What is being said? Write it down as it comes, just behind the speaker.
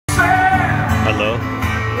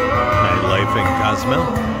in Cosmo.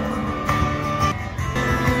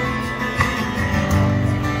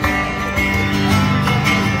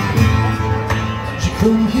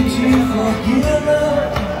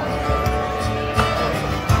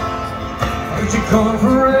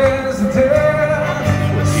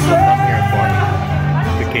 What people come here for?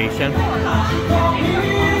 Vacation.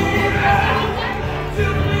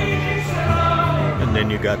 And then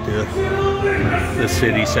you got the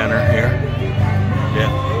city center here.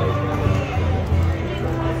 Yeah.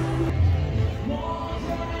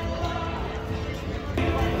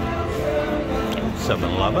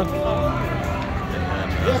 7-Eleven.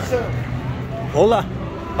 Yes, sir. Hola.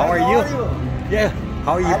 How are you? Yeah.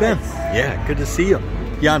 How you been? Alex. Yeah. Good to see you.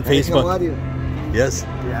 Yeah, on Facebook. How are you? Yes.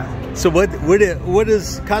 Yeah. So what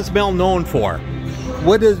is Cozumel known for?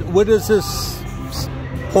 What is this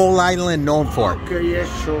whole island known for? Okay, yes,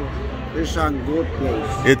 sure. It's a good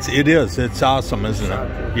place. It is. It's awesome, isn't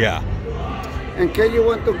it? Yeah. And can you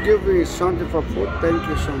want to give me something for food? Thank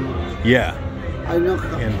you so much. Yeah. I know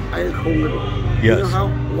I'm hungry. Yes. You know how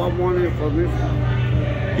one morning for me?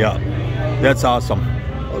 Yeah. That's awesome.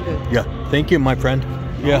 Okay. Yeah. Thank you, my friend.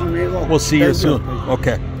 Yeah. Amigo. We'll see you Thank soon. you.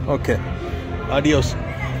 Okay. Okay. Adios.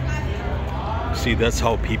 See, that's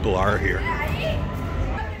how people are here.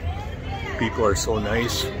 People are so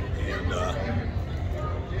nice, and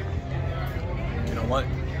you know what?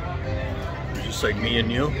 Just like me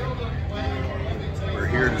and you, we're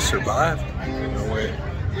here to survive. You know,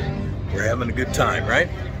 we're having a good time, right?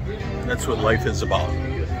 That's what life is about.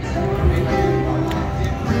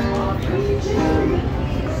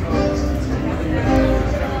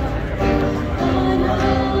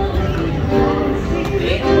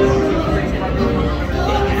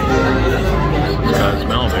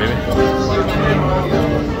 Cosmo, baby.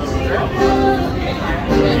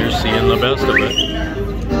 You're seeing the best of it.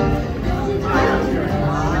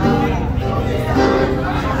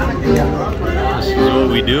 This is what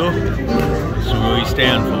we do. This is what we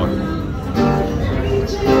stand for.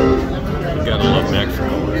 You gotta love Mexico.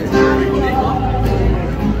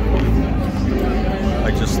 I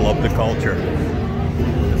just love the culture.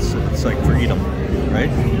 It's like freedom,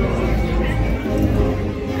 right?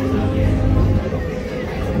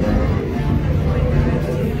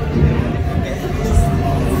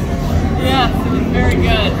 Yes, very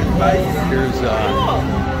good. Here's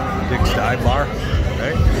Dick's Dive Bar,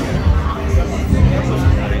 right?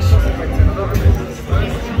 Nice.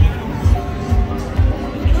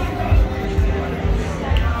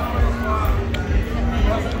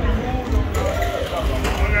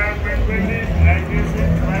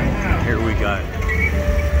 Here we got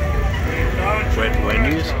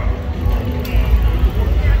Wendy's. So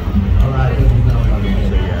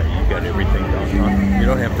yeah, you got everything down front. You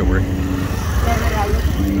don't have to worry.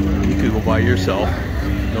 You could go by yourself.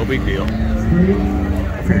 No big deal.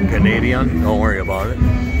 If you're Canadian, don't worry about it.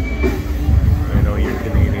 I know you're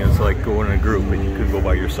Canadians like going in a group, but you could go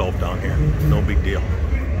by yourself down here. No big deal.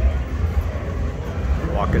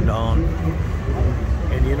 Walking down.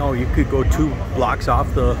 And you know, you could go 2 blocks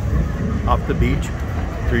off the beach,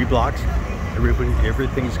 3 blocks.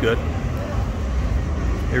 Everything's good.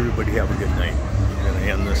 Everybody have a good night. I'm gonna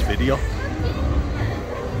end this video.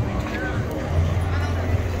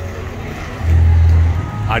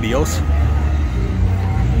 Adios.